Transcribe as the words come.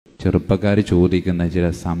ചെറുപ്പക്കാർ ചോദിക്കുന്ന ചില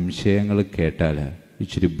സംശയങ്ങൾ കേട്ടാൽ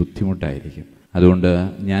ഇച്ചിരി ബുദ്ധിമുട്ടായിരിക്കും. അതുകൊണ്ട്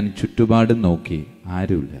ഞാൻ ചുറ്റുപാടും നോക്കി,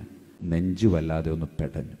 ആരുമില്ല. നെഞ്ചു വല്ലാതെ ഒന്ന്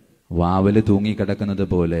പെടഞ്ഞു. വാവല് തൂങ്ങിക്കിടക്കുന്നത്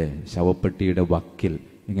പോലെ ശവപ്പെട്ടിയുടെ വക്കിൽ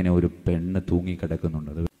ഇങ്ങനെ ഒരു പെണ്ണ്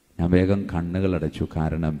തൂങ്ങിക്കിടക്കുന്നുണ്ട്. ഞാൻ വേഗം കണ്ണുകൾ അടച്ചു.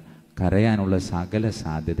 കാരണം കരയാനുള്ള സകല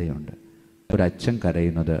സാധ്യതയുണ്ട്. ഒരച്ഛൻ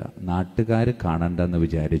കരയുന്നത് നാട്ടുകാർ കാണണ്ടെന്ന്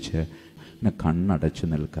വിചാരിച്ച് എന്നെ കണ്ണടച്ചു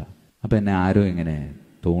നിൽക്കുക. അപ്പം എന്നെ ആരോ ഇങ്ങനെ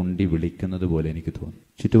തോണ്ടി വിളിക്കുന്നത് പോലെ എനിക്ക് തോന്നി.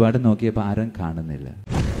 ചുറ്റുപാട് നോക്കിയപ്പോൾ ആരും കാണുന്നില്ല.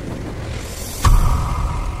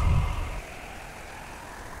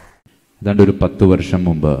 ഏതാണ്ട് ഒരു 10 വർഷം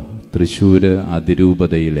മുമ്പ് തൃശ്ശൂർ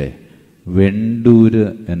അതിരൂപതയിലെ വെണ്ടൂര്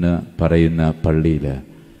എന്ന് പറയുന്ന പള്ളിയിൽ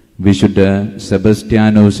വിശുദ്ധ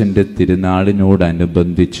സെബസ്റ്റ്യാനോസിന്റെ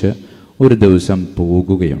തിരുനാളിനോടനുബന്ധിച്ച് ഒരു ദിവസം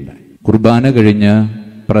പോകുകയുണ്ടായി. കുർബാന കഴിഞ്ഞ്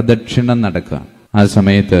പ്രദക്ഷിണം നടക്കുക. ആ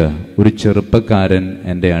സമയത്ത് ഒരു ചെറുപ്പക്കാരൻ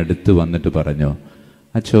എൻ്റെ അടുത്ത് വന്നിട്ട് പറഞ്ഞു,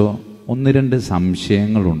 അച്ചോ 1-2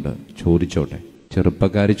 സംശയങ്ങളുണ്ട്, ചോദിച്ചോട്ടെ.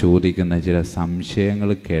 ചെറുപ്പക്കാർ ചോദിക്കുന്ന ചില സംശയങ്ങൾ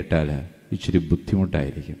കേട്ടാൽ ഇച്ചിരി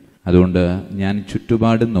ബുദ്ധിമുട്ടായിരിക്കും. അതുകൊണ്ട് ഞാൻ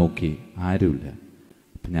ചുറ്റുപാടും നോക്കി, ആരുമില്ല.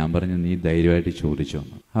 അപ്പം ഞാൻ പറഞ്ഞു, നീ ധൈര്യമായിട്ട്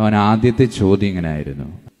ചോദിച്ചോന്നു. അവൻ ആദ്യത്തെ ചോദ്യം ഇങ്ങനെ ആയിരുന്നു,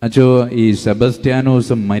 അച്ചോ ഈ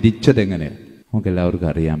സെബസ്റ്റ്യാനോസ് മരിച്ചതെങ്ങനെ? നമുക്ക് എല്ലാവർക്കും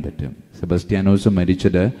അറിയാൻ പറ്റും. സെബസ്റ്റ്യാനോസ്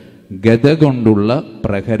മരിച്ചത് ഗദ കൊണ്ടുള്ള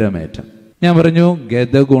പ്രഹരമേറ്റം. ഞാൻ പറഞ്ഞു,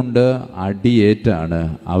 ഗദ കൊണ്ട് അടിയേറ്റാണ്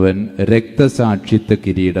അവൻ രക്തസാക്ഷിത്വ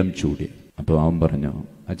കിരീടം ചൂടിയത്. അപ്പോൾ അവൻ പറഞ്ഞു,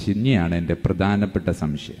 ഇനിയാണ് എൻ്റെ പ്രധാനപ്പെട്ട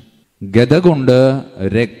സംശയം. ഗദ കൊണ്ട്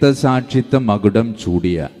രക്തസാക്ഷിത്വ മകുടം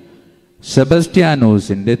ചൂടിയ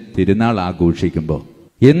സെബസ്റ്റ്യാനോസിന്റെ തിരുനാൾ ആഘോഷിക്കുമ്പോൾ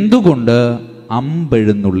എന്തുകൊണ്ട്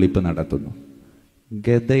അമ്പെഴുന്നള്ളിപ്പ് നടത്തുന്നു?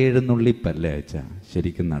 ഗദ എഴുന്നള്ളിപ്പല്ലേ അച്ഛാ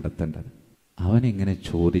ശരിക്കും നടത്തേണ്ടത്? അവനിങ്ങനെ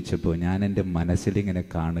ചോദിച്ചപ്പോൾ ഞാൻ എൻ്റെ മനസ്സിലിങ്ങനെ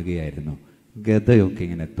കാണുകയായിരുന്നു, ഗദയൊക്കെ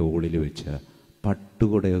ഇങ്ങനെ തോളിൽ വെച്ച്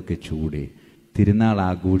പട്ടുകുടയൊക്കെ ചൂടി തിരുനാൾ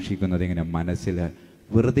ആഘോഷിക്കുന്നത് ഇങ്ങനെ മനസ്സിൽ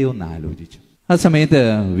വെറുതെ ഒന്ന് ആലോചിച്ചു. ആ സമയത്ത്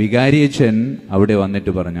വികാരിയച്ഛൻ അവിടെ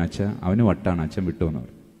വന്നിട്ട് പറഞ്ഞു, അച്ഛാ അവന് വട്ടാണ്, അച്ഛൻ വിട്ടുവെന്ന്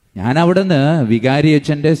പറഞ്ഞു. ഞാൻ അവിടെ നിന്ന്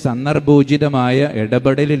വികാരിയച്ഛൻ്റെ സന്ദർഭോചിതമായ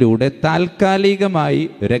ഇടപെടലിലൂടെ താൽക്കാലികമായി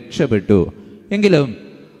രക്ഷപ്പെട്ടു. എങ്കിലും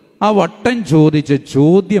ആ വട്ടൻ ചോദിച്ച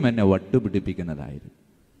ചോദ്യം എന്നെ വട്ടുപിടിപ്പിക്കുന്നതായിരുന്നു.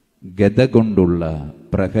 ഗദ കൊണ്ടുള്ള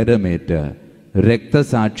പ്രഹരമേറ്റ്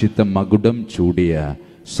രക്തസാക്ഷിത്വ മകുടം ചൂടിയ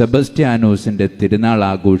സെബസ്റ്റ്യാനോസിന്റെ തിരുനാൾ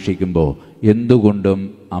ആഘോഷിക്കുമ്പോൾ എന്തുകൊണ്ടും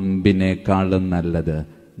അമ്പിനേക്കാളും നല്ലത്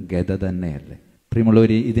ഗദ തന്നെയല്ലേ?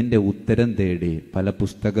 പ്രിയമുള്ളവരെ, ഇതിൻ്റെ ഉത്തരം തേടി പല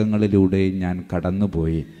പുസ്തകങ്ങളിലൂടെയും ഞാൻ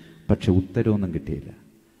കടന്നുപോയി. പക്ഷെ ഉത്തരവൊന്നും കിട്ടിയില്ല.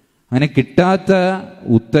 അങ്ങനെ കിട്ടാത്ത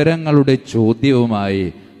ഉത്തരങ്ങളുടെ ചോദ്യവുമായി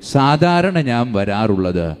സാധാരണ ഞാൻ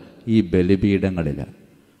വരാറുള്ളത് ഈ ബലിപീഠങ്ങളിൽ.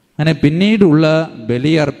 അങ്ങനെ പിന്നീടുള്ള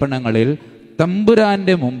ബലിയർപ്പണങ്ങളിൽ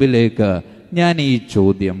തമ്പുരാന്റെ മുമ്പിലേക്ക് ഞാൻ ഈ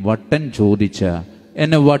ചോദ്യം, വട്ടൻ ചോദിച്ച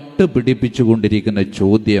എന്നെ വട്ട് പിടിപ്പിച്ചുകൊണ്ടിരിക്കുന്ന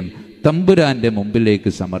ചോദ്യം തമ്പുരാന്റെ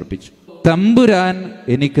മുമ്പിലേക്ക് സമർപ്പിച്ചു. തമ്പുരാൻ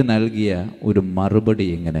എനിക്ക് നൽകിയ ഒരു മറുപടി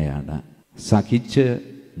ഇങ്ങനെയാണ്: സഹിച്ച്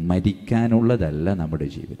മരിക്കാനുള്ളതല്ല നമ്മുടെ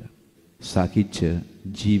ജീവിതം, സഹിച്ച്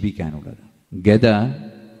ജീവിക്കാനുള്ളത്. ഗദ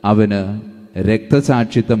അവന്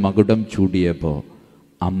രക്തസാക്ഷിത്വ മകുടം ചൂടിയപ്പോൾ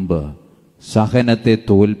അമ്പ് സഹനത്തെ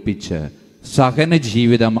തോൽപ്പിച്ച് സഹന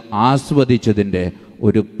ജീവിതം ആസ്വദിച്ചതിൻ്റെ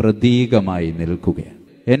ഒരു പ്രതീകമായി നിൽക്കുകയാണ്.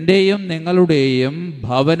 എൻ്റെയും നിങ്ങളുടെയും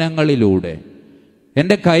ഭവനങ്ങളിലൂടെ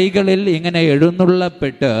എൻ്റെ കൈകളിൽ ഇങ്ങനെ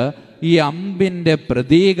എഴുന്നള്ളപ്പെട്ട് ഈ അമ്പിൻ്റെ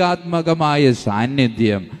പ്രതീകാത്മകമായ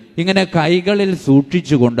സാന്നിധ്യം ഇങ്ങനെ കൈകളിൽ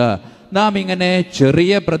സൂക്ഷിച്ചുകൊണ്ട് നാം ഇങ്ങനെ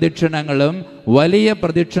ചെറിയ പ്രദക്ഷിണങ്ങളും വലിയ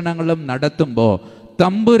പ്രദക്ഷിണങ്ങളും നടത്തുമ്പോൾ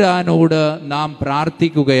തമ്പുരാനോട് നാം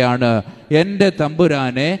പ്രാർത്ഥിക്കുകയാണ്, എൻ്റെ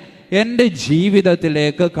തമ്പുരാനെ, എൻ്റെ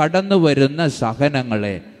ജീവിതത്തിലേക്ക് കടന്നു വരുന്ന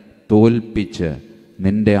സഹനങ്ങളെ തോൽപ്പിച്ച്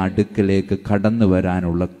നിന്റെ അടുക്കിലേക്ക് കടന്നു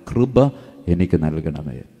വരാനുള്ള കൃപ എനിക്ക്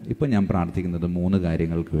നൽകണമേ. ഇപ്പം ഞാൻ പ്രാർത്ഥിക്കുന്നത് 3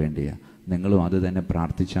 കാര്യങ്ങൾക്ക് വേണ്ടിയാണ്. നിങ്ങളും അത് തന്നെ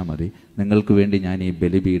പ്രാർത്ഥിച്ചാൽ മതി. നിങ്ങൾക്ക് വേണ്ടി ഞാൻ ഈ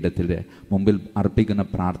ബലിപീഠത്തിൻ്റെ മുമ്പിൽ അർപ്പിക്കുന്ന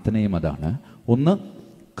പ്രാർത്ഥനയും അതാണ്. 1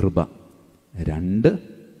 കൃപ, 2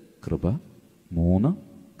 കൃപ, 3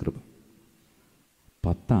 കൃപ.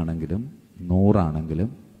 10 ആണെങ്കിലും 100 ആണെങ്കിലും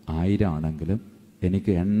 1000 ആണെങ്കിലും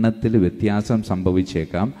എനിക്ക് എണ്ണത്തിൽ വ്യത്യാസം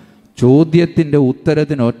സംഭവിച്ചേക്കാം. ചോദ്യത്തിൻ്റെ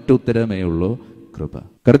ഉത്തരത്തിന് ഒറ്റ ഉത്തരമേ ഉള്ളൂ: കൃപ.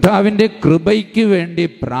 കർത്താവിൻ്റെ കൃപയ്ക്ക് വേണ്ടി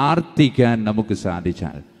പ്രാർത്ഥിക്കാൻ നമുക്ക്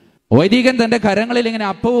സാധിച്ചാൽ, വൈദികൻ തൻ്റെ കരങ്ങളിൽ ഇങ്ങനെ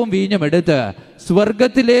അപ്പവും വീഞ്ഞും എടുത്ത്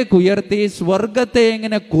സ്വർഗത്തിലേക്ക് ഉയർത്തി സ്വർഗത്തെ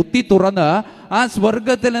ഇങ്ങനെ കുത്തി തുറന്ന് ആ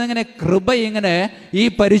സ്വർഗത്തിൽ ഇങ്ങനെ കൃപ ഇങ്ങനെ ഈ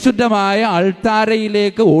പരിശുദ്ധമായ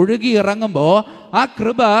അൾത്താരയിലേക്ക് ഒഴുകി ഇറങ്ങുമ്പോൾ ആ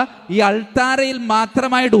കൃപ ഈ അൾത്താരയിൽ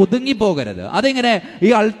മാത്രമായിട്ട് ഒതുങ്ങിപ്പോകരുത്. അതിങ്ങനെ ഈ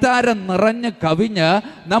അൾത്താര നിറഞ്ഞ് കവിഞ്ഞ്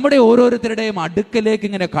നമ്മുടെ ഓരോരുത്തരുടെയും അടുക്കലേക്ക്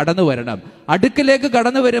ഇങ്ങനെ കടന്നു വരണം. അടുക്കലേക്ക്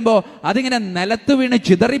കടന്നു വരുമ്പോൾ അതിങ്ങനെ നിലത്ത് വീണ്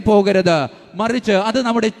ചിതറിപ്പോകരുത്, മറിച്ച് അത്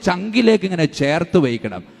നമ്മുടെ ചങ്കിലേക്ക് ഇങ്ങനെ ചേർത്ത്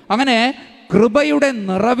വയ്ക്കണം. അങ്ങനെ കൃപയുടെ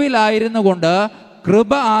നിറവിലായിരുന്നു കൊണ്ട്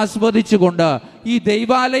കൃപ ആസ്വദിച്ചുകൊണ്ട് ഈ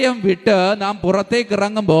ദൈവാലയം വിട്ട് നാം പുറത്തേക്ക്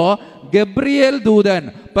ഇറങ്ങുമ്പോൾ ഗബ്രിയേൽ ദൂതൻ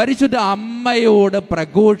പരിശുദ്ധ അമ്മയോട്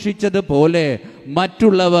പ്രഘോഷിച്ചതുപോലെ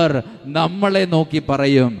മറ്റുള്ളവർ നമ്മളെ നോക്കി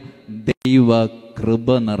പറയും, ദൈവ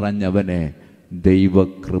കൃപ നിറഞ്ഞവനെ, ദൈവ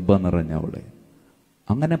കൃപ നിറഞ്ഞവളെ.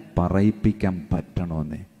 അങ്ങനെ പറയിപ്പിക്കാൻ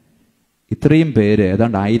പറ്റണമെന്നേ. ഇത്രയും പേര്,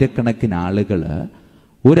 ഏതാണ്ട് ആയിരക്കണക്കിന് ആളുകൾ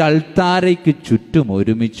ഒരു അൾത്താരയ്ക്ക് ചുറ്റും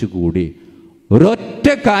ഒരുമിച്ച് കൂടി ഒരൊറ്റ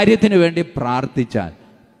കാര്യത്തിന് വേണ്ടി പ്രാർത്ഥിച്ചാൽ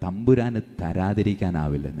തമ്പുരാന്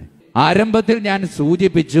തരാതിരിക്കാനാവില്ലെന്ന്. ആരംഭത്തിൽ ഞാൻ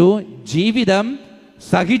സൂചിപ്പിച്ചു, ജീവിതം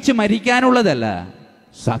സഹിച്ച് മരിക്കാനുള്ളതല്ല,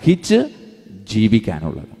 സഹിച്ച്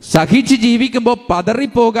ജീവിക്കാനുള്ളത്. സഹിച്ച് ജീവിക്കുമ്പോൾ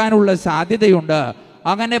പതറിപ്പോകാനുള്ള സാധ്യതയുണ്ട്.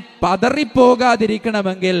 അങ്ങനെ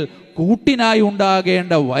പതറിപ്പോകാതിരിക്കണമെങ്കിൽ കൂട്ടിനായി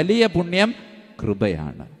ഉണ്ടാകേണ്ട വലിയ പുണ്യം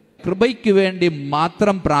കൃപയാണ്. കൃപയ്ക്ക് വേണ്ടി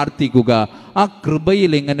മാത്രം പ്രാർത്ഥിക്കുക. ആ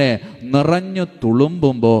കൃപയിൽ ഇങ്ങനെ നിറഞ്ഞു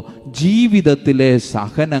തുളുമ്പുമ്പോൾ ജീവിതത്തിലെ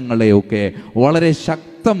സഹനങ്ങളെയൊക്കെ വളരെ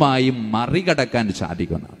ശക്തമായി മറികടക്കാൻ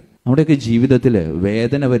സാധിക്കുന്നതാണ്. നമ്മുടെയൊക്കെ ജീവിതത്തിൽ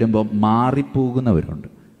വേദന വരുമ്പോൾ മാറിപ്പോകുന്നവരുണ്ട്.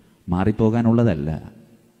 മാറിപ്പോകാനുള്ളതല്ല,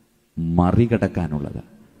 മറികടക്കാനുള്ളത്.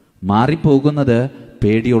 മാറിപ്പോകുന്നത്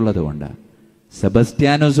പേടിയുള്ളതുകൊണ്ട്.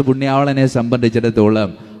 സെബസ്ത്യാനോസ് പുണ്യാളനെ സംബന്ധിച്ചിടത്തോളം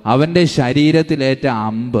അവൻ്റെ ശരീരത്തിലേറ്റ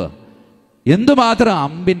അമ്പ്, എന്തുമാത്രം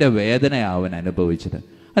അമ്പിൻ്റെ വേദനയാണ് അവൻ അനുഭവിച്ചത്.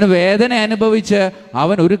 അവന് വേദന അനുഭവിച്ച്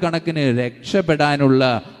അവൻ ഒരു കണക്കിന് രക്ഷപ്പെടാനുള്ള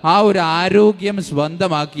ആ ഒരു ആരോഗ്യം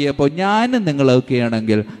സ്വന്തമാക്കിയപ്പോൾ ഞാനും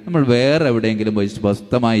നിങ്ങളൊക്കെയാണെങ്കിൽ നമ്മൾ വേറെ എവിടെയെങ്കിലും പോയി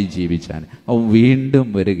സ്വസ്ഥമായി ജീവിച്ചാൽ അവൻ വീണ്ടും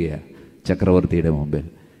വരികയാണ് ചക്രവർത്തിയുടെ മുമ്പിൽ.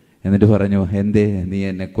 എന്നിട്ട് പറഞ്ഞു, എന്തേ നീ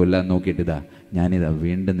എന്നെ കൊല്ലാൻ നോക്കിയിട്ടിതാ ഞാനിതാ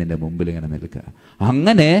വീണ്ടും നിന്റെ മുമ്പിൽ ഇങ്ങനെ നിൽക്കുക.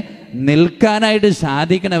 അങ്ങനെ നിൽക്കാനായിട്ട്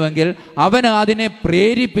സാധിക്കണമെങ്കിൽ അവൻ അതിനെ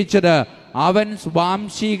പ്രേരിപ്പിച്ചത് അവൻ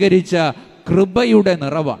സ്വാംശീകരിച്ച കൃപയുടെ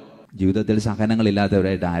നിറവാണ്. ജീവിതത്തിൽ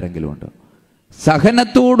സഹനങ്ങളില്ലാത്തവരായിട്ട് ആരെങ്കിലും ഉണ്ടോ?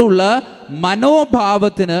 സഹനത്തോടുള്ള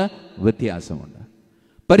മനോഭാവത്തിന് വ്യത്യാസമുണ്ട്.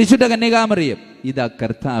 പരിശുദ്ധ കന്യകാമറിയം, ഇതാ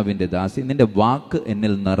കർത്താവിൻ്റെ ദാസി, നിന്റെ വാക്ക്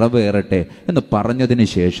എന്നിൽ നിറവേറട്ടെ എന്ന് പറഞ്ഞതിന്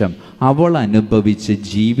ശേഷം അവൾ അനുഭവിച്ച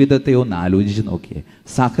ജീവിതത്തെ ഒന്ന് ആലോചിച്ച് നോക്കിയേ.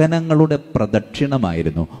 സഹനങ്ങളുടെ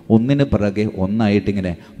പ്രദക്ഷിണമായിരുന്നു, ഒന്നിന് പിറകെ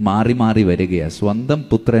ഒന്നായിട്ടിങ്ങനെ മാറി മാറി വരികയാണ്. സ്വന്തം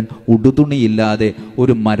പുത്രൻ ഉടുതുണിയില്ലാതെ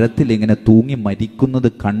ഒരു മരത്തിൽ ഇങ്ങനെ തൂങ്ങി മരിക്കുന്നത്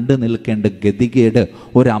കണ്ടു നിൽക്കേണ്ട ഗതികേട്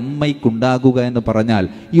ഒരമ്മയ്ക്കുണ്ടാകുക എന്ന് പറഞ്ഞാൽ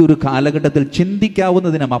ഈ ഒരു കാലഘട്ടത്തിൽ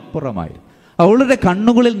ചിന്തിക്കാവുന്നതിനും അപ്പുറമായിരുന്നു. അവളുടെ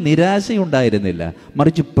കണ്ണുകളിൽ നിരാശയുണ്ടായിരുന്നില്ല,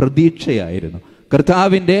 മറിച്ച് പ്രതീക്ഷയായിരുന്നു.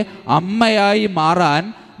 കർത്താവിൻ്റെ അമ്മയായി മാറാൻ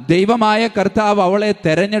ദൈവമായ കർത്താവ് അവളെ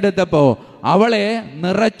തെരഞ്ഞെടുത്തപ്പോൾ അവളെ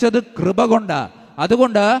നിറച്ചത് കൃപ കൊണ്ടാണ്.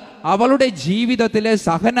 അതുകൊണ്ട് അവളുടെ ജീവിതത്തിലെ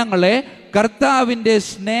സഹനങ്ങളെ കർത്താവിൻ്റെ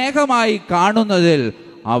സ്നേഹമായി കാണുന്നതിൽ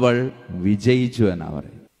അവൾ വിജയിച്ചു എന്നാണ്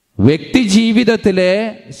പറയുന്നത്. വ്യക്തി ജീവിതത്തിലെ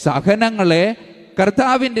സഹനങ്ങളെ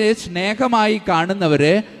കർത്താവിൻ്റെ സ്നേഹമായി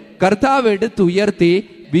കാണുന്നവരെ കർത്താവ് എടുത്തുയർത്തി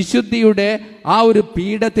വിശുദ്ധിയുടെ ആ ഒരു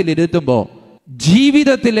പീഠത്തിലിരുത്തുമ്പോൾ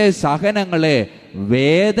ജീവിതത്തിലെ സഹനങ്ങളെ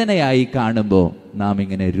വേദനയായി കാണുമ്പോൾ നാം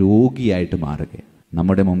ഇങ്ങനെ രോഗിയായിട്ട് മാറുക.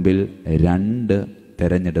 നമ്മുടെ മുമ്പിൽ രണ്ട്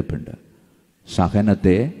തെരഞ്ഞെടുപ്പുണ്ട്.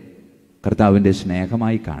 സഹനത്തെ കർത്താവിൻ്റെ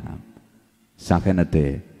സ്നേഹമായി കാണാം, സഹനത്തെ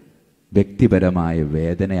വ്യക്തിപരമായ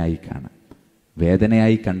വേദനയായി കാണാം.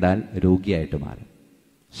 വേദനയായി കണ്ടാൽ രോഗിയായിട്ട് മാറും,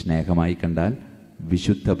 സ്നേഹമായി കണ്ടാൽ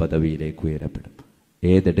വിശുദ്ധ പദവിയിലേക്ക് ഉയരപ്പെടും.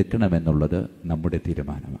 ഏതെടുക്കണമെന്നുള്ളത് നമ്മുടെ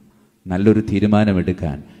തീരുമാനമാണ്. നല്ലൊരു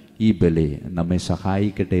തീരുമാനമെടുക്കാൻ ഈ ബലി നമ്മെ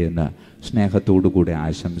സഹായിക്കട്ടെ എന്ന് സ്നേഹത്തോടു കൂടെ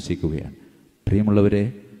ആശംസിക്കുകയാണ്. പ്രിയമുള്ളവരെ,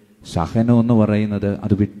 സഹനം എന്ന് പറയുന്നത്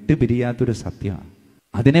അത് വിട്ടുപിരിയാത്തൊരു സത്യമാണ്.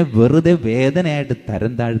 അതിനെ വെറുതെ വേദനയായിട്ട്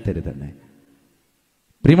തരം താഴ്ത്തരുതെന്നെ.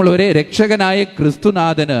 പ്രിയമുള്ളവരെ, രക്ഷകനായ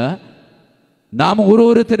ക്രിസ്തുനാഥന് നാം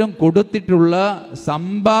ഓരോരുത്തരും കൊടുത്തിട്ടുള്ള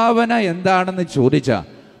സംഭാവന എന്താണെന്ന് ചോദിച്ചാൽ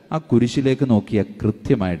ആ കുരിശിലേക്ക് നോക്കിയാൽ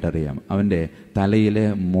കൃത്യമായിട്ടറിയാം. അവൻ്റെ തലയിലെ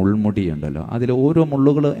മുൾമുടിയുണ്ടല്ലോ, അതിൽ ഓരോ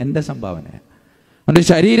മുള്ളുകൾ എൻ്റെ സംഭാവനയാണ്. അവൻ്റെ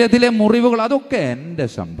ശരീരത്തിലെ മുറിവുകൾ അതൊക്കെ എൻ്റെ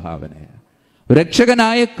സംഭാവനയാണ്.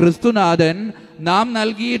 രക്ഷകനായ ക്രിസ്തുനാഥൻ നാം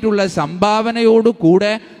നൽകിയിട്ടുള്ള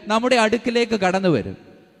സംഭാവനയോടുകൂടെ നമ്മുടെ അടുക്കിലേക്ക് കടന്നു വരും.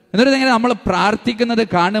 എന്നിട്ട് ഇങ്ങനെ നമ്മൾ പ്രാർത്ഥിക്കുന്നത്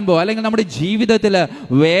കാണുമ്പോൾ, അല്ലെങ്കിൽ നമ്മുടെ ജീവിതത്തിൽ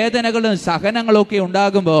വേദനകളും സഹനങ്ങളും ഒക്കെ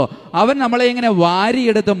ഉണ്ടാകുമ്പോൾ അവൻ നമ്മളെ ഇങ്ങനെ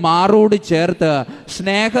വാരിയെടുത്ത് മാറോട് ചേർത്ത്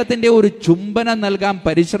സ്നേഹത്തിൻ്റെ ഒരു ചുംബനം നൽകാൻ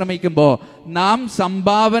പരിശ്രമിക്കുമ്പോൾ നാം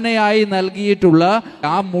സംഭാവനയായി നൽകിയിട്ടുള്ള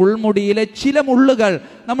ആ മുൾമുടിയിലെ ചില മുള്ളുകൾ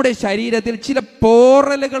നമ്മുടെ ശരീരത്തിൽ ചില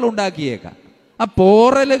പോറലുകൾ ഉണ്ടാക്കിയേക്കാം. ആ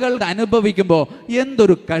പോറലുകൾ അനുഭവിക്കുമ്പോൾ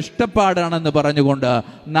എന്തൊരു കഷ്ടപ്പാടാണെന്ന് പറഞ്ഞുകൊണ്ട്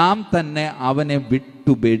നാം തന്നെ അവനെ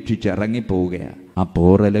വിട്ടുപേക്ഷിച്ച് ഇറങ്ങിപ്പോവുകയാണ്. ആ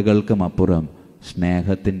പോറലുകൾക്കും അപ്പുറം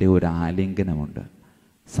സ്നേഹത്തിൻ്റെ ഒരു ആലിംഗനമുണ്ട്,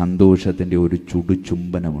 സന്തോഷത്തിൻ്റെ ഒരു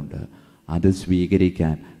ചുടുചുംബനമുണ്ട്. അത്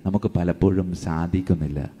സ്വീകരിക്കാൻ നമുക്ക് പലപ്പോഴും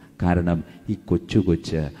സാധിക്കുന്നില്ല. കാരണം ഈ കൊച്ചു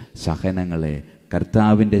കൊച്ചു സഹനങ്ങളെ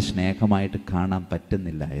കർത്താവിൻ്റെ സ്നേഹമായിട്ട് കാണാൻ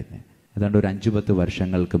പറ്റുന്നില്ല എന്ന്. ഏതാണ്ട് ഒരു 5-10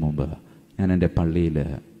 വർഷങ്ങൾക്ക് മുമ്പ് ഞാൻ എൻ്റെ പള്ളിയിൽ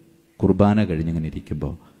കുർബാന കഴിഞ്ഞിങ്ങനെ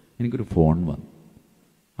ഇരിക്കുമ്പോൾ എനിക്കൊരു ഫോൺ വന്നു.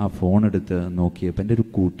 ആ ഫോൺ എടുത്ത് നോക്കിയപ്പോൾ എൻ്റെ ഒരു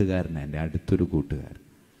കൂട്ടുകാരനാണ്, എൻ്റെ അടുത്തൊരു കൂട്ടുകാരൻ.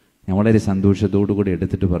 ഞാൻ വളരെ സന്തോഷത്തോടു കൂടി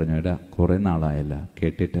എടുത്തിട്ട് പറഞ്ഞു, എടാ കുറേ നാളായല്ല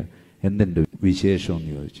കേട്ടിട്ട്, എന്തുണ്ട്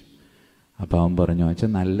വിശേഷമെന്ന് ചോദിച്ചു. അപ്പോൾ അവൻ പറഞ്ഞു,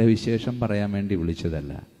 അച്ഛൻ നല്ല വിശേഷം പറയാൻ വേണ്ടി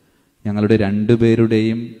വിളിച്ചതല്ല, ഞങ്ങളുടെ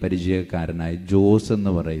രണ്ടുപേരുടെയും പരിചയക്കാരനായ ജോസ്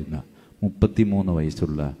എന്ന് പറയുന്ന 33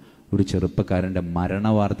 വയസ്സുള്ള ഒരു ചെറുപ്പക്കാരൻ്റെ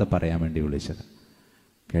മരണവാർത്ത പറയാൻ വേണ്ടി വിളിച്ചത്.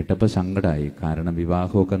 കേട്ടപ്പോൾ സങ്കടമായി. കാരണം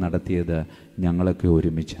വിവാഹമൊക്കെ നടത്തിയത് ഞങ്ങളൊക്കെ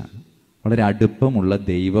ഒരുമിച്ചാണ്. വളരെ അടുപ്പമുള്ള,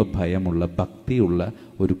 ദൈവഭയമുള്ള, ഭക്തിയുള്ള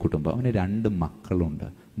ഒരു കുടുംബം. അവന് 2 മക്കളുണ്ട്.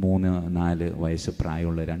 3-4 വയസ്സ്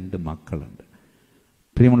പ്രായമുള്ള 2 മക്കളുണ്ട്.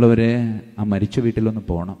 പ്രിയമുള്ളവരെ, ആ മരിച്ച വീട്ടിലൊന്ന്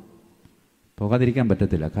പോകണം. പോകാതിരിക്കാൻ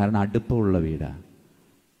പറ്റത്തില്ല. കാരണം അടുപ്പമുള്ള വീടാണ്.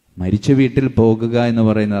 മരിച്ച വീട്ടിൽ പോകുക എന്ന്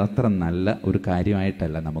പറയുന്നത് അത്ര നല്ല ഒരു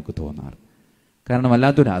കാര്യമായിട്ടല്ല നമുക്ക് തോന്നാറ്. കാരണം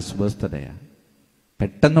വല്ലാത്തൊരു അസ്വസ്ഥതയാണ്.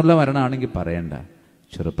 പെട്ടെന്നുള്ള മരണമാണെങ്കിൽ പറയണ്ട.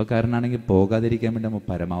 ചെറുപ്പക്കാരനാണെങ്കിൽ പോകാതിരിക്കാൻ വേണ്ടി നമ്മൾ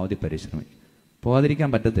പരമാവധി പരിശ്രമിക്കും. പോകാതിരിക്കാൻ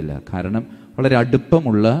പറ്റത്തില്ല. കാരണം വളരെ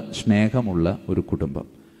അടുപ്പമുള്ള, സ്നേഹമുള്ള ഒരു കുടുംബം.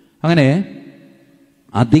 അങ്ങനെ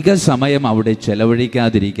അധിക സമയം അവിടെ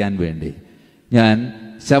ചെലവഴിക്കാതിരിക്കാൻ വേണ്ടി ഞാൻ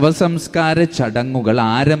ശവസംസ്കാര ചടങ്ങുകൾ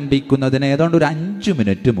ആരംഭിക്കുന്നതിന് ഏതാണ്ട് ഒരു 5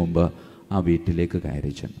 മിനിറ്റ് മുമ്പ് ആ വീട്ടിലേക്ക്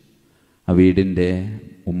കയറി ചെന്നു. ആ വീടിൻ്റെ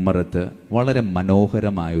ഉമ്മറത്ത് വളരെ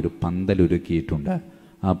മനോഹരമായൊരു പന്തലൊരുക്കിയിട്ടുണ്ട്.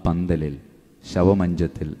 ആ പന്തലിൽ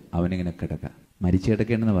ശവമഞ്ചത്തിൽ അവനിങ്ങനെ കിടക്കുക. മരിച്ചു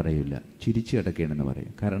കിടക്കേണ്ടെന്ന് പറയില്ല, ചിരിച്ചു കിടക്കേണ്ടെന്ന്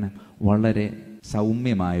പറയും. കാരണം വളരെ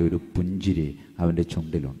സൗമ്യമായ ഒരു പുഞ്ചിരി അവൻ്റെ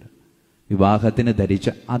ചുണ്ടിലുണ്ട്. വിവാഹത്തിന് ധരിച്ച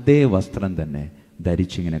അതേ വസ്ത്രം തന്നെ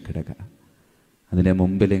ധരിച്ചിങ്ങനെ കിടക്കുക. അതിൻ്റെ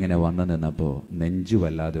മുമ്പിൽ ഇങ്ങനെ വന്നു നിന്നപ്പോൾ നെഞ്ചു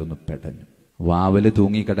വല്ലാതെ ഒന്ന് പെടഞ്ഞു. വാവല്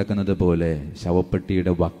തൂങ്ങിക്കിടക്കുന്നത് പോലെ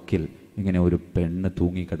ശവപ്പെട്ടിയുടെ വക്കിൽ ഇങ്ങനെ ഒരു പെണ്ണ്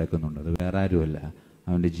തൂങ്ങിക്കിടക്കുന്നുണ്ട്. അത് വേറെ ആരുമല്ല,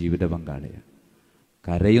 അവൻ്റെ ജീവിത പങ്കാളിയാണ്.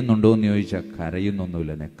 കരയുന്നുണ്ടോ എന്ന് ചോദിച്ചാൽ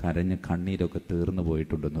കരയുന്നൊന്നുമില്ലെന്നേ, കരഞ്ഞ് കണ്ണീരൊക്കെ തീർന്നു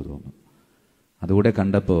പോയിട്ടുണ്ടെന്ന് തോന്നുന്നു. അതുകൂടെ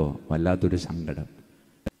കണ്ടപ്പോൾ വല്ലാത്തൊരു സങ്കടം.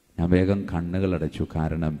 ഞാൻ വേഗം കണ്ണുകളടച്ചു.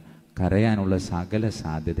 കാരണം കരയാനുള്ള സകല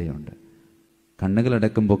സാധ്യതയുണ്ട്.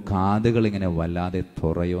 കണ്ണുകളടക്കുമ്പോൾ കാതുകളിങ്ങനെ വല്ലാതെ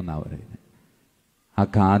തുറയുമെന്നാണ് പറയുന്നത്. ആ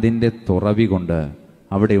കാതിൻ്റെ തുറവി കൊണ്ട്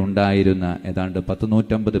അവിടെ ഉണ്ടായിരുന്ന ഏതാണ്ട്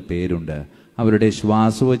 150 പേരുണ്ട്. അവരുടെ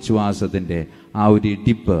ശ്വാസോച്ഛ്വാസത്തിൻ്റെ ആ ഒരു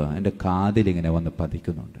ഇടിപ്പ് എൻ്റെ കാതിലിങ്ങനെ വന്ന്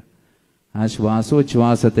പതിക്കുന്നുണ്ട്. ആ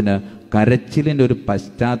ശ്വാസോച്ഛ്വാസത്തിന് കരച്ചിലിൻ്റെ ഒരു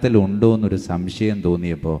പശ്ചാത്തലം ഉണ്ടോ എന്നൊരു സംശയം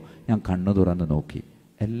തോന്നിയപ്പോൾ ഞാൻ കണ്ണു തുറന്ന് നോക്കി.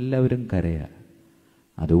 എല്ലാവരും കരയാ.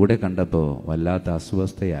 അതുകൂടെ കണ്ടപ്പോൾ വല്ലാത്ത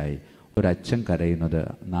അസ്വസ്ഥയായി. ഒരച്ഛൻ കരയുന്നത്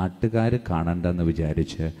നാട്ടുകാർ കാണണ്ടെന്ന്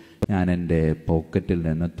വിചാരിച്ച് ഞാൻ എൻ്റെ പോക്കറ്റിൽ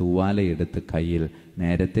നിന്ന് തൂവാലയെടുത്ത് കയ്യിൽ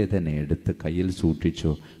നേരത്തെ തന്നെ എടുത്ത് കയ്യിൽ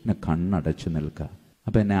സൂക്ഷിച്ചു. എന്നെ കണ്ണടച്ചു നിൽക്കുക.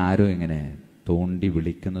 അപ്പം എന്നെ ആരോ ഇങ്ങനെ തോണ്ടി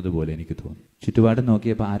വിളിക്കുന്നത് പോലെ എനിക്ക് തോന്നി. ചുറ്റുപാട്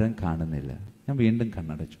നോക്കിയപ്പോൾ ആരും കാണുന്നില്ല. ഞാൻ വീണ്ടും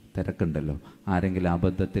കണ്ണടച്ചു. തിരക്കുണ്ടല്ലോ, ആരെങ്കിലും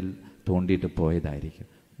അബദ്ധത്തിൽ തോണ്ടിയിട്ട് പോയതായിരിക്കും.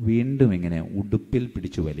 വീണ്ടും ഇങ്ങനെ ഉടുപ്പിൽ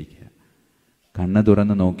പിടിച്ചു വലിക്കുക. കണ്ണ്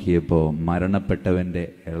തുറന്ന് നോക്കിയപ്പോൾ മരണപ്പെട്ടവൻ്റെ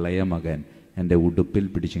ഇളയ മകൻ എൻ്റെ ഉടുപ്പിൽ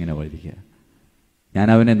പിടിച്ചിങ്ങനെ വലിക്കുക. ഞാൻ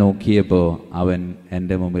അവനെ നോക്കിയപ്പോൾ അവൻ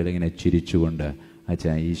എൻ്റെ മുമ്പിൽ ഇങ്ങനെ ചിരിച്ചുകൊണ്ട്,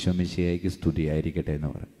 അച്ഛാ ഈശോ മിശിഹായ്ക്ക് സ്തുതിയായിരിക്കട്ടെ എന്ന്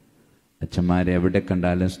പറയും. അച്ഛന്മാരെ എവിടെ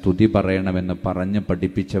കണ്ടാലും സ്തുതി പറയണമെന്ന് പറഞ്ഞ്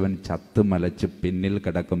പഠിപ്പിച്ചവൻ ചത്ത് മലച്ച് പിന്നിൽ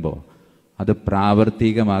കിടക്കുമ്പോൾ അത്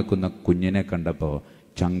പ്രാവർത്തികമാക്കുന്ന കുഞ്ഞിനെ കണ്ടപ്പോൾ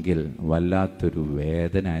ചങ്കിൽ വല്ലാത്തൊരു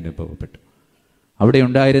വേദന അനുഭവപ്പെട്ടു. അവിടെ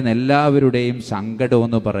ഉണ്ടായിരുന്ന എല്ലാവരുടെയും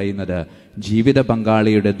സങ്കടമെന്ന് പറയുന്നത് ജീവിത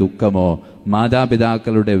പങ്കാളിയുടെ ദുഃഖമോ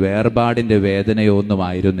മാതാപിതാക്കളുടെ വേർപാടിൻ്റെ വേദനയോ ഒന്നും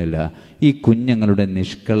ആയിരുന്നില്ല. ഈ കുഞ്ഞുങ്ങളുടെ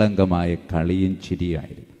നിഷ്കളങ്കമായ കളിയും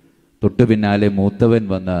ചിരിയായിരുന്നു. തൊട്ടു പിന്നാലെ മൂത്തവൻ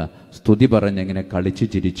വന്ന് സ്തുതി പറഞ്ഞിങ്ങനെ കളിച്ചു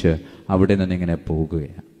ചിരിച്ച് അവിടെ നിന്നിങ്ങനെ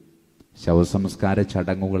പോകുകയാണ്. ശവസംസ്കാര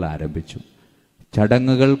ചടങ്ങുകൾ ആരംഭിച്ചു.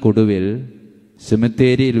 ചടങ്ങുകൾക്കൊടുവിൽ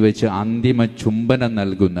സെമിത്തേരിയിൽ വെച്ച് അന്തിമ ചുംബനം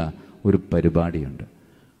നൽകുന്ന ഒരു പരിപാടിയുണ്ട്.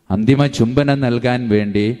 അന്തിമ ചുംബനം നൽകാൻ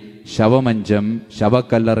വേണ്ടി ശവമഞ്ചം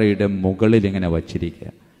ശവക്കല്ലറയുടെ മുകളിൽ ഇങ്ങനെ വച്ചിരിക്കുക.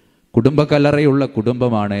 കുടുംബക്കല്ലറയുള്ള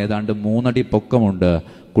കുടുംബമാണ്. ഏതാണ്ട് 3 അടി പൊക്കമുണ്ട്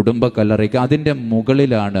കുടുംബക്കല്ലറയ്ക്ക്. അതിൻ്റെ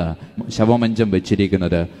മുകളിലാണ് ശവമഞ്ചം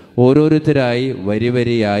വെച്ചിരിക്കുന്നത്. ഓരോരുത്തരായി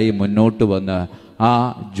വരിവരിയായി മുന്നോട്ട് വന്ന് ആ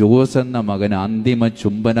ജോസ് എന്ന മകന് അന്തിമ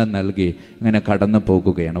ചുംബനം നൽകി ഇങ്ങനെ കടന്നു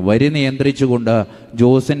പോകുകയാണ്. വരി നിയന്ത്രിച്ചുകൊണ്ട്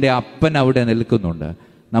ജോസിൻ്റെ അപ്പൻ അവിടെ നിൽക്കുന്നുണ്ട്.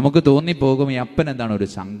 നമുക്ക് തോന്നിപ്പോകും ഈ അപ്പൻ എന്താണ് ഒരു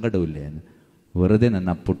സങ്കടമില്ലേ എന്ന്. വെറുതെ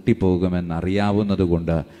നിന്നാൽ പൊട്ടിപ്പോകുമെന്നറിയാവുന്നത്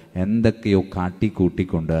കൊണ്ട് എന്തൊക്കെയോ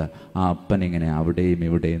കാട്ടിക്കൂട്ടിക്കൊണ്ട് ആ അപ്പൻ ഇങ്ങനെ അവിടെയും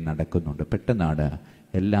ഇവിടെയും നടക്കുന്നുണ്ട്. പെട്ടെന്നാണ്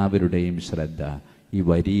എല്ലാവരുടെയും ശ്രദ്ധ ഈ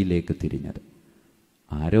വരിയിലേക്ക് തിരിഞ്ഞത്.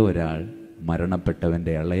 ആരോ ഒരാൾ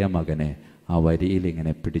മരണപ്പെട്ടവൻ്റെ ഇളയ മകനെ ആ വരിയിൽ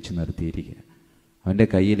ഇങ്ങനെ പിടിച്ചു നിർത്തിയിരിക്കുക. അവൻ്റെ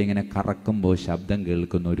കയ്യിൽ ഇങ്ങനെ കറക്കുമ്പോൾ ശബ്ദം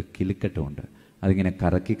കേൾക്കുന്ന ഒരു കിലുക്കട്ടമുണ്ട്. അതിങ്ങനെ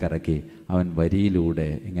കറക്കി കറക്കി അവൻ വരിയിലൂടെ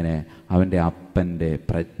ഇങ്ങനെ അവൻ്റെ അപ്പൻ്റെ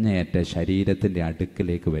പ്രജ്ഞയറ്റ ശരീരത്തിൻ്റെ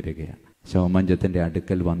അടുക്കലേക്ക് വരികയാണ്. ശവമഞ്ചത്തിൻ്റെ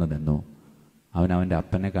അടുക്കൽ വന്നു നിന്നു. അവൻ്റെ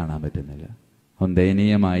അപ്പനെ കാണാൻ പറ്റുന്നില്ല. അവൻ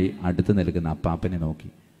ദയനീയമായി അടുത്ത് നിൽക്കുന്ന അപ്പാപ്പനെ നോക്കി.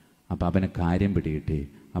 അപ്പാപ്പനെ കാര്യം പിടികിട്ടി.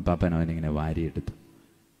 അപ്പാപ്പൻ അവനിങ്ങനെ വാരിയെടുത്തു.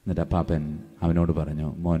 എന്നിട്ട് അപ്പാപ്പൻ അവനോട് പറഞ്ഞു,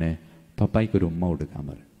 മോനെ പപ്പായ്ക്കൊരു ഉമ്മ കൊടുക്കാൻ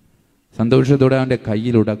പറഞ്ഞു. സന്തോഷത്തോടെ അവൻ്റെ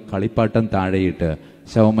കയ്യിലൂടെ കളിപ്പാട്ടം താഴെയിട്ട്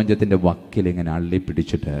ശവമഞ്ചത്തിൻ്റെ വക്കിലിങ്ങനെ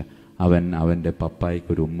അള്ളിപ്പിടിച്ചിട്ട് അവൻ അവൻ്റെ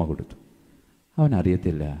പപ്പായ്ക്കൊരു ഉമ്മ കൊടുത്തു. അവൻ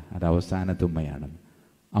അറിയത്തില്ല അത് അവസാനത്തെ ഉമ്മയാണെന്ന്.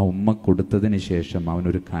 ആ ഉമ്മ കൊടുത്തതിന് ശേഷം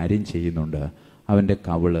അവനൊരു കാര്യം ചെയ്യുന്നുണ്ട്. അവൻ്റെ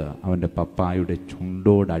കവിള് അവൻ്റെ പപ്പായുടെ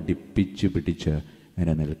ചുണ്ടോട് അടുപ്പിച്ച് പിടിച്ച്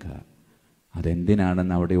ഇങ്ങനെ നിൽക്കുക.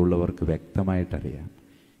 അതെന്തിനാണെന്ന് അവിടെയുള്ളവർക്ക് വ്യക്തമായിട്ടറിയാം.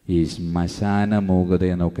 ഈ ശ്മശാന മൂകത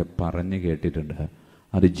എന്നൊക്കെ പറഞ്ഞു കേട്ടിട്ടുണ്ട്.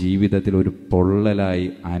 അത് ജീവിതത്തിൽ ഒരു പൊള്ളലായി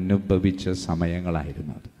അനുഭവിച്ച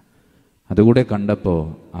സമയങ്ങളായിരുന്നു അത്. അതുകൂടെ കണ്ടപ്പോൾ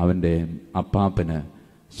അവൻ്റെ അപ്പാപ്പന്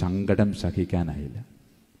സങ്കടം സഹിക്കാനായില്ല.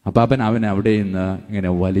 അപ്പാപ്പൻ അവൻ അവിടെ നിന്ന് ഇങ്ങനെ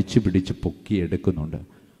വലിച്ചു പിടിച്ച് പൊക്കിയെടുക്കുന്നുണ്ട്.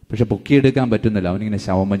 പക്ഷെ പൊക്കിയെടുക്കാൻ പറ്റുന്നില്ല. അവനിങ്ങനെ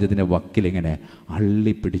ശവമഞ്ചത്തിൻ്റെ വക്കിലിങ്ങനെ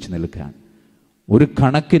അള്ളിപ്പിടിച്ച് നിൽക്കാൻ. ഒരു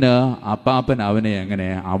കണക്കിന് അപ്പാപ്പൻ അവനെ അങ്ങനെ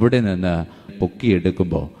അവിടെ നിന്ന്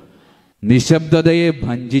പൊക്കിയെടുക്കുമ്പോൾ നിശബ്ദതയെ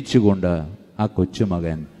ഭഞ്ജിച്ചുകൊണ്ട് ആ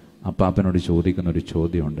കൊച്ചുമകൻ അപ്പാപ്പനോട് ചോദിക്കുന്നൊരു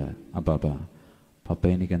ചോദ്യമുണ്ട്. പപ്പ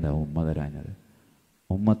എനിക്കെന്താ ഉമ്മ തരാഞ്ഞത്?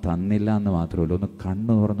 ഉമ്മ തന്നില്ല എന്ന് മാത്രമല്ല, ഒന്ന്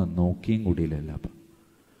കണ്ണു തുറന്ന് നോക്കിയും കൂടിയില്ലല്ലോ. അപ്പം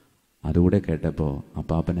അതുകൂടെ കേട്ടപ്പോൾ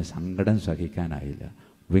അപ്പാപ്പന് സങ്കടം സഹിക്കാനായില്ല.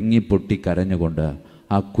 വിങ്ങിപ്പൊട്ടി കരഞ്ഞുകൊണ്ട്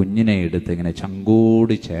ആ കുഞ്ഞിനെ എടുത്ത് ഇങ്ങനെ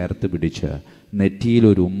ചങ്കോട് ചേർത്ത് പിടിച്ച്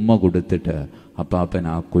നെറ്റിയിലൊരു ഉമ്മ കൊടുത്തിട്ട് അപ്പാപ്പൻ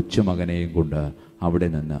ആ കൊച്ചുമകനെയും കൊണ്ട് അവിടെ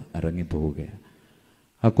നിന്ന് ഇറങ്ങിപ്പോവുകയാണ്.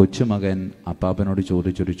 ആ കൊച്ചുമകൻ അപ്പാപ്പനോട്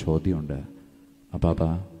ചോദിച്ചൊരു ചോദ്യമുണ്ട്.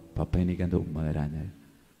 പപ്പ എനിക്കെന്താ ഉമ്മ തരാഞ്ഞ്?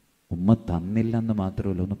 ഉമ്മ തന്നില്ലെന്ന്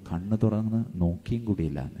മാത്രമല്ല, ഒന്ന് കണ്ണു തുറന്ന് നോക്കിയും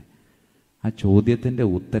കൂടിയില്ലാന്ന്. ആ ചോദ്യത്തിൻ്റെ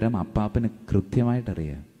ഉത്തരം അപ്പാപ്പന്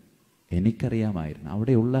കൃത്യമായിട്ടറിയാം. എനിക്കറിയാമായിരുന്നു.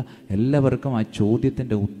 അവിടെയുള്ള എല്ലാവർക്കും ആ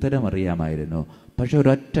ചോദ്യത്തിൻ്റെ ഉത്തരം അറിയാമായിരുന്നു. പക്ഷെ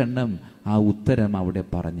ഒരൊറ്റെണ്ണം ആ ഉത്തരം അവിടെ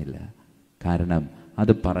പറഞ്ഞില്ല. കാരണം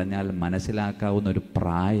അത് പറഞ്ഞാൽ മനസ്സിലാക്കാവുന്ന ഒരു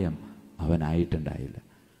പ്രായം അവനായിട്ടുണ്ടായില്ല.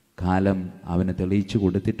 കാലം അവന് തെളിയിച്ചു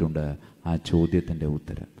കൊടുത്തിട്ടുണ്ട് ആ ചോദ്യത്തിൻ്റെ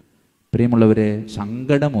ഉത്തരം. പ്രിയമുള്ളവരെ,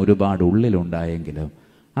 സങ്കടം ഒരുപാട് ഉള്ളിലുണ്ടായെങ്കിലും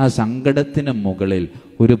ആ സങ്കടത്തിന് മുകളിൽ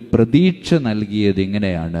ഒരു പ്രതീക്ഷ നൽകിയത്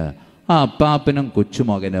ഇങ്ങനെയാണ്. ആ അപ്പാപ്പനും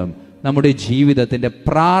കൊച്ചുമകനും നമ്മുടെ ജീവിതത്തിൻ്റെ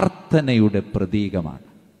പ്രാർത്ഥനയുടെ പ്രതീകമാണ്.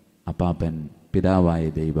 അപ്പാപ്പൻ പിതാവായ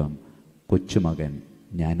ദൈവം, കൊച്ചുമകൻ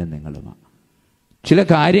ഞാനും നിങ്ങളുമാണ്. ചില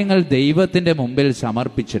കാര്യങ്ങൾ ദൈവത്തിൻ്റെ മുമ്പിൽ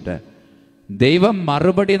സമർപ്പിച്ചിട്ട് ദൈവം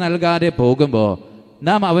മറുപടി നൽകാതെ പോകുമ്പോൾ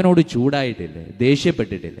നാം അവനോട് ചൂടായിട്ടില്ലേ?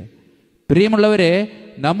 ദേഷ്യപ്പെട്ടിട്ടില്ലേ? പ്രിയമുള്ളവരെ,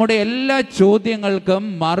 നമ്മുടെ എല്ലാ ചോദ്യങ്ങൾക്കും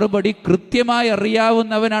മറുപടി കൃത്യമായി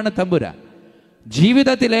അറിയാവുന്നവനാണ് തമ്പുരാൻ.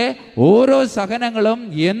 ജീവിതത്തിലെ ഓരോ സഹനങ്ങളും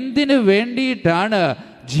എന്തിനു വേണ്ടിയിട്ടാണ്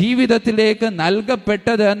ജീവിതത്തിലേക്ക്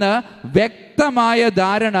നൽകപ്പെട്ടതെന്ന് വ്യക്തമായ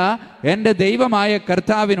ധാരണ എൻ്റെ ദൈവമായ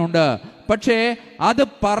കർത്താവിനുണ്ട്. പക്ഷേ അത്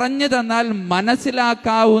പറഞ്ഞു തന്നാൽ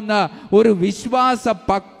മനസ്സിലാക്കാവുന്ന ഒരു വിശ്വാസ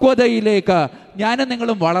പക്വതയിലേക്ക് ഞാനും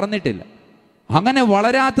നിങ്ങളും വളർന്നിട്ടില്ല. അങ്ങനെ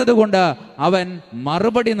വളരാത്തത് കൊണ്ട് അവൻ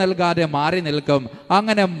മറുപടി നൽകാതെ മാറി നിൽക്കും.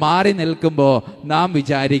 അങ്ങനെ മാറി നിൽക്കുമ്പോൾ നാം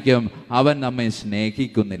വിചാരിക്കും അവൻ നമ്മെ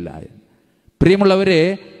സ്നേഹിക്കുന്നില്ല. പ്രിയമുള്ളവരെ,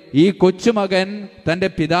 ഈ കൊച്ചുമകൻ തൻ്റെ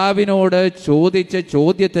പിതാവിനോട് ചോദിച്ച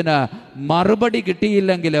ചോദ്യത്തിന് മറുപടി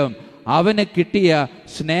കിട്ടിയില്ലെങ്കിലും അവന് കിട്ടിയ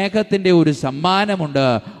സ്നേഹത്തിൻ്റെ ഒരു സമ്മാനമുണ്ട്.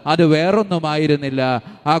 അത് വേറൊന്നുമായിരുന്നില്ല.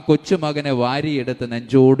 ആ കൊച്ചുമകനെ വാരിയെടുത്ത്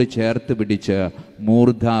നെഞ്ചോട് ചേർത്ത് പിടിച്ച്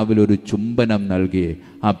മൂർധാവിലൊരു ചുംബനം നൽകി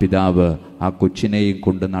ആ പിതാവ് ആ കൊച്ചിനെയും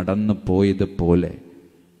കൊണ്ട് നടന്നു പോയതുപോലെ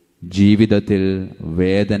ജീവിതത്തിൽ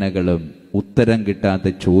വേദനകളും ഉത്തരം കിട്ടാത്ത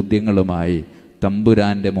ചോദ്യങ്ങളുമായി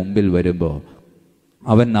തമ്പുരാൻ്റെ മുമ്പിൽ വരുമ്പോൾ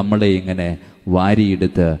അവൻ നമ്മളെ ഇങ്ങനെ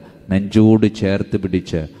വാരിയെടുത്ത് നെഞ്ചോട് ചേർത്ത്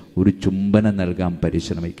പിടിച്ച് ഒരു ചുംബനം നൽകാൻ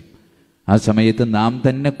പരിശ്രമിക്കും. ആ സമയത്ത് നാം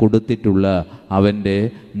തന്നെ കൊടുത്തിട്ടുള്ള അവൻ്റെ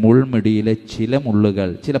മുൾമിടിയിലെ ചില മുള്ളുകൾ,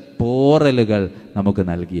 ചില പോറലുകൾ നമുക്ക്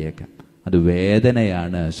നൽകിയേക്കാം. അത്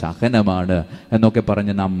വേദനയാണ്, സഹനമാണ് എന്നൊക്കെ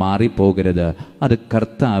പറഞ്ഞ് നാം മാറിപ്പോകരുത്. അത്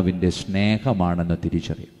കർത്താവിൻ്റെ സ്നേഹമാണെന്ന്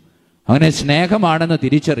തിരിച്ചറിയും. അങ്ങനെ സ്നേഹമാണെന്ന്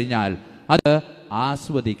തിരിച്ചറിഞ്ഞാൽ അത്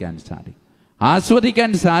ആസ്വദിക്കാൻ സാധിക്കും.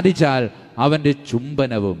 ആസ്വദിക്കാൻ സാധിച്ചാൽ അവൻ്റെ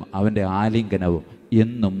ചുംബനവും അവൻ്റെ ആലിംഗനവും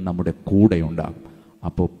എന്നും നമ്മുടെ കൂടെ ഉണ്ടാകും.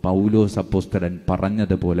 അപ്പോൾ പൗലോസ് അപ്പോസ്തലൻ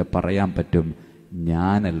പറഞ്ഞതുപോലെ പറയാൻ പറ്റും,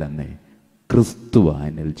 ഞാനല്ലെന്നേ ക്രിസ്തുവാ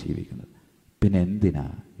എന്നിൽ ജീവിക്കുന്നത്, പിന്നെ എന്തിനാ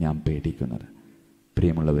ഞാൻ പേടിക്കുന്നത്?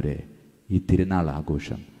 പ്രിയമുള്ളവരെ, ഈ തിരുനാൾ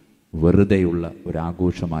ആഘോഷം വെറുതെയുള്ള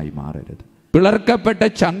ഒരാഘോഷമായി മാറരുത്. പിളർക്കപ്പെട്ട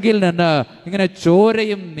ചങ്കിൽ നിന്ന് ഇങ്ങനെ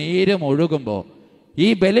ചോരയും നീരും ഒഴുകുമ്പോൾ ഈ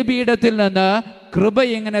ബലിപീഠത്തിൽ നിന്ന് കൃപ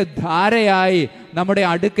ഇങ്ങനെ ധാരയായി നമ്മുടെ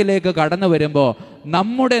അടുക്കിലേക്ക് കടന്നു വരുമ്പോൾ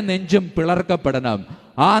നമ്മുടെ നെഞ്ചും പിളർക്കപ്പെടണം.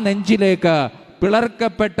 ആ നെഞ്ചിലേക്ക്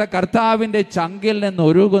പിളർക്കപ്പെട്ട കർത്താവിൻ്റെ ചങ്കിൽ നിന്ന്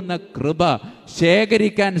ഒഴുകുന്ന കൃപ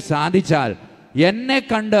ശേഖരിക്കാൻ സാധിച്ചാൽ എന്നെ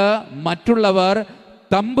കണ്ട് മറ്റുള്ളവർ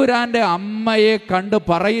തമ്പുരാന്റെ അമ്മയെ കണ്ട്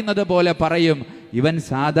പറയുന്നത് പോലെ പറയും, ഇവൻ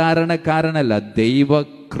സാധാരണക്കാരനല്ല,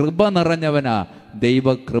 ദൈവകൃപ നിറഞ്ഞവനാ,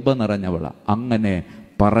 ദൈവകൃപ നിറഞ്ഞവളാ. അങ്ങനെ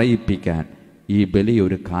പറയിപ്പിക്കാൻ ഈ ബലി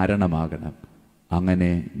ഒരു കാരണമാകണം.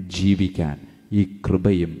 അങ്ങനെ ജീവിക്കാൻ ഈ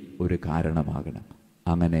കൃപയും ഒരു കാരണമാകണം.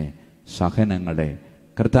 അങ്ങനെ സഹനങ്ങളെ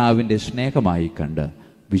കർത്താവിൻ്റെ സ്നേഹമായി കണ്ട്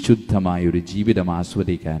വിശുദ്ധമായൊരു ജീവിതം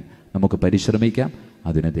ആസ്വദിക്കാൻ നമുക്ക് പരിശ്രമിക്കാം.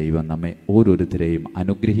 അതിന് ദൈവം നമ്മെ ഓരോരുത്തരെയും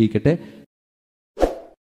അനുഗ്രഹിക്കട്ടെ.